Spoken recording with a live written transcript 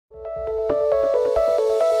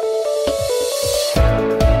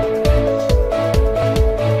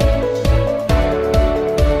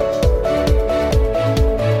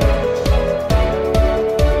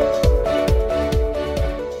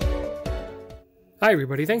Hi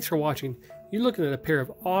everybody, thanks for watching. You're looking at a pair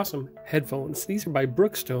of awesome headphones. These are by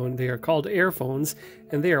Brookstone. They are called Airphones,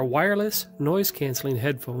 and they are wireless noise-canceling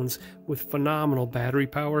headphones with phenomenal battery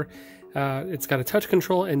power. It's got a touch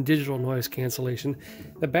control and digital noise cancellation.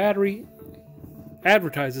 The battery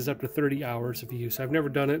advertises up to 30 hours of use. I've never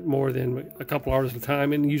done it more than a couple hours at a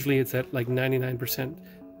time, and usually it's at like 99%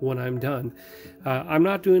 when I'm done. I'm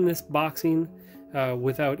not doing this boxing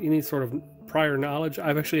without any sort of prior knowledge.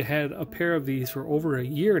 I've actually had a pair of these for over a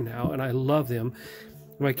year now, and I love them.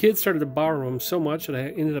 My kids started to borrow them so much that I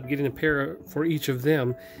ended up getting a pair for each of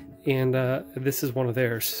them, and this is one of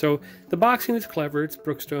theirs. So the boxing is clever. It's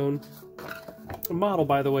Brookstone. The model,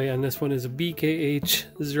 by the way, on this one is a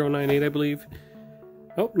BKH928, I believe.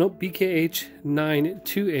 Oh, no,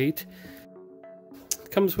 BKH928.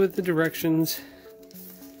 Comes with the directions,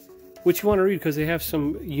 which you want to read because they have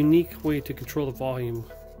some unique way to control the volume.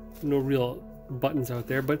 No real buttons out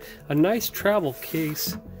there, but a nice travel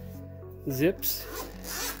case. Zips,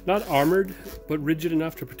 not armored, but rigid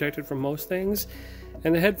enough to protect it from most things.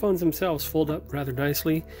 And the headphones themselves fold up rather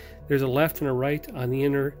nicely. There's a left and a right on the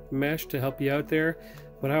inner mesh to help you out there,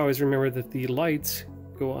 but I always remember that the lights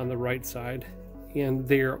go on the right side, and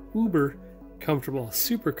they are uber comfortable,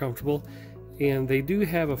 super comfortable, and they do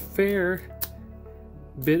have a fair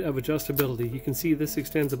bit of adjustability. You can see this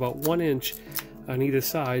extends about 1 inch on either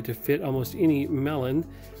side to fit almost any melon.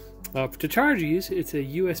 To charge these, it's a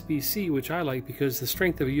USB-C, which I like because the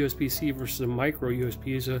strength of a USB-C versus a micro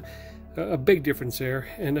USB is a big difference there.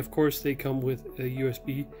 And of course they come with a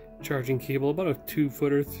USB charging cable, about a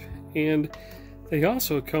 2-footer, and they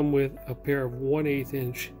also come with a pair of 1/8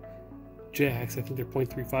 inch jacks. I think they're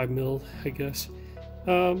 0.35 mil, I guess,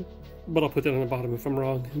 but I'll put that on the bottom if I'm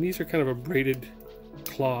wrong. And these are kind of a braided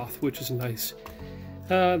cloth, which is nice.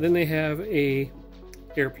 Then they have a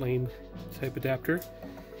airplane type adapter.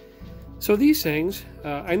 So these things,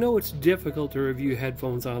 I know it's difficult to review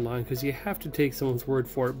headphones online because you have to take someone's word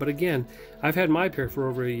for it, but again, I've had my pair for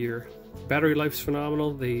over a year. Battery life's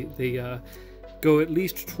phenomenal. They go at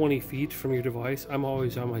least 20 feet from your device. I'm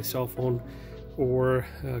always on my cell phone or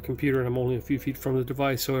computer, and I'm only a few feet from the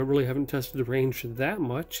device, so I really haven't tested the range that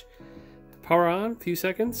much. Power on, a few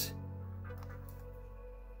seconds.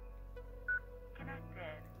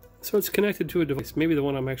 So it's connected to a device, maybe the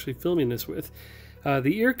one I'm actually filming this with.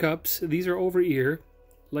 The ear cups, these are over ear,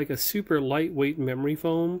 like a super lightweight memory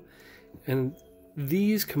foam, and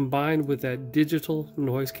these combined with that digital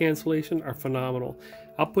noise cancellation are phenomenal.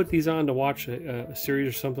 I'll put these on to watch a series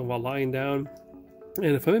or something while lying down,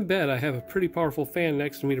 and if I'm in bed I have a pretty powerful fan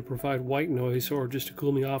next to me to provide white noise or just to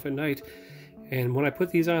cool me off at night, and when I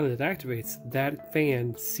put these on and it activates, that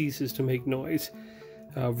fan ceases to make noise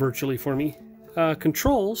virtually for me.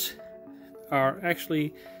 Controls are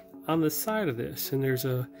actually on the side of this, and there's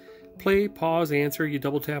a play, pause, answer. You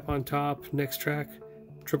double tap on top, next track,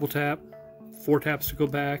 triple tap, 4 taps to go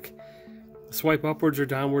back, swipe upwards or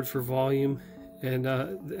downwards for volume, and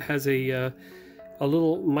it has a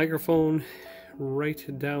little microphone right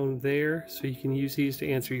down there, so you can use these to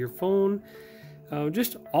answer your phone.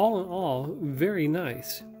 Just all in all, very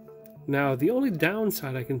nice. Now, the only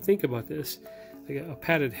downside I can think about this, I got a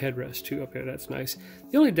padded headrest too up there, that's nice.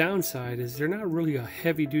 The only downside is they're not really a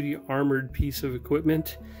heavy-duty armored piece of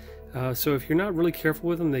equipment, so if you're not really careful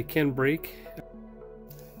with them, they can break.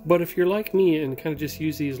 But if you're like me and kind of just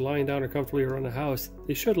use these lying down or comfortably around the house,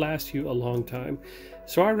 they should last you a long time.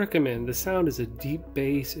 So I recommend. The sound is a deep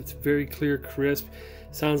bass, it's very clear, crisp,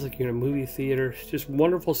 sounds like you're in a movie theater. Just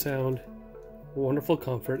wonderful sound, wonderful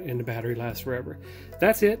comfort, and the battery lasts forever.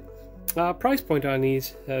 That's it. Price point on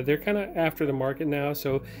these, they're kind of after the market now,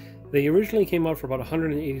 so they originally came out for about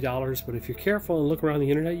 $180, but if you're careful and look around the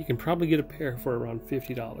internet, you can probably get a pair for around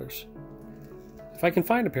 $50. If I can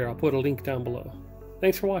find a pair, I'll put a link down below.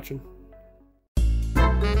 Thanks for watching.